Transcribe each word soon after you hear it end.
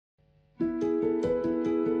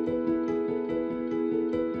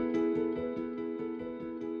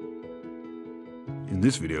In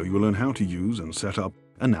this video, you will learn how to use and set up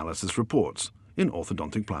analysis reports in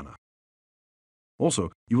Orthodontic Planner.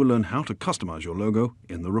 Also, you will learn how to customize your logo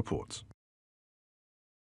in the reports.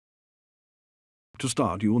 To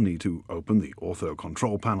start, you will need to open the Ortho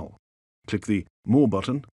Control panel. Click the More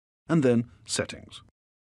button and then Settings.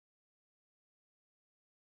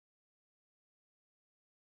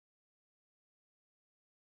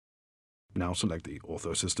 Now select the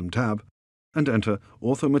Ortho System tab and enter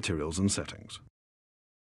Ortho Materials and Settings.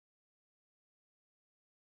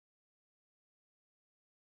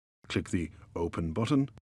 Click the Open button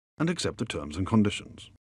and accept the terms and conditions.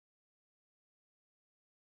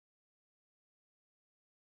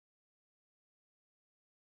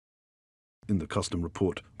 In the Custom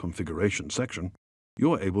Report Configuration section,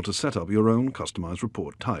 you are able to set up your own customized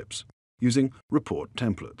report types using report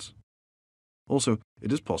templates. Also,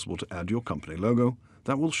 it is possible to add your company logo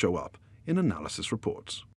that will show up in analysis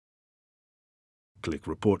reports. Click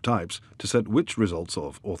Report Types to set which results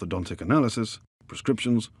of orthodontic analysis,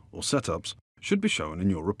 prescriptions, or setups should be shown in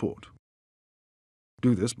your report.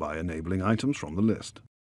 Do this by enabling items from the list.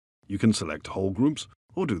 You can select whole groups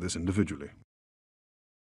or do this individually.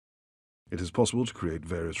 It is possible to create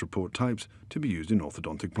various report types to be used in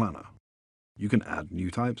Orthodontic Planner. You can add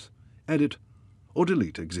new types, edit, or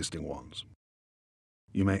delete existing ones.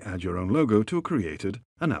 You may add your own logo to a created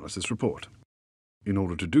analysis report. In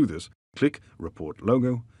order to do this, click Report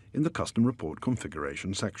Logo in the Custom Report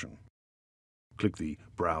Configuration section. Click the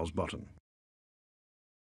Browse button.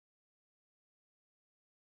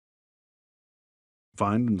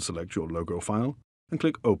 Find and select your logo file and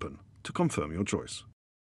click Open to confirm your choice.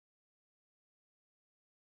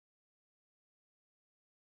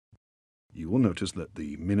 You will notice that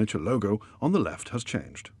the miniature logo on the left has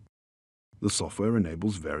changed. The software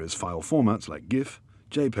enables various file formats like GIF,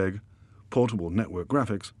 JPEG, portable network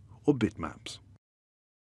graphics, or bitmaps.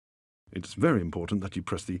 It's very important that you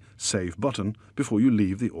press the Save button before you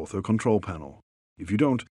leave the Ortho Control panel. If you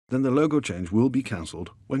don't, then the logo change will be cancelled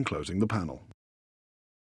when closing the panel.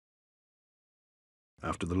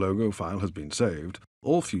 After the logo file has been saved,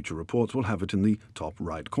 all future reports will have it in the top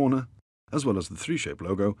right corner, as well as the 3Shape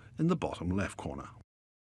logo in the bottom left corner.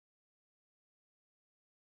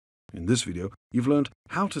 In this video, you've learned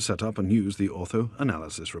how to set up and use the Ortho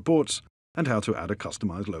Analysis reports and how to add a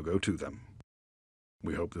customized logo to them.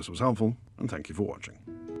 We hope this was helpful, and thank you for watching.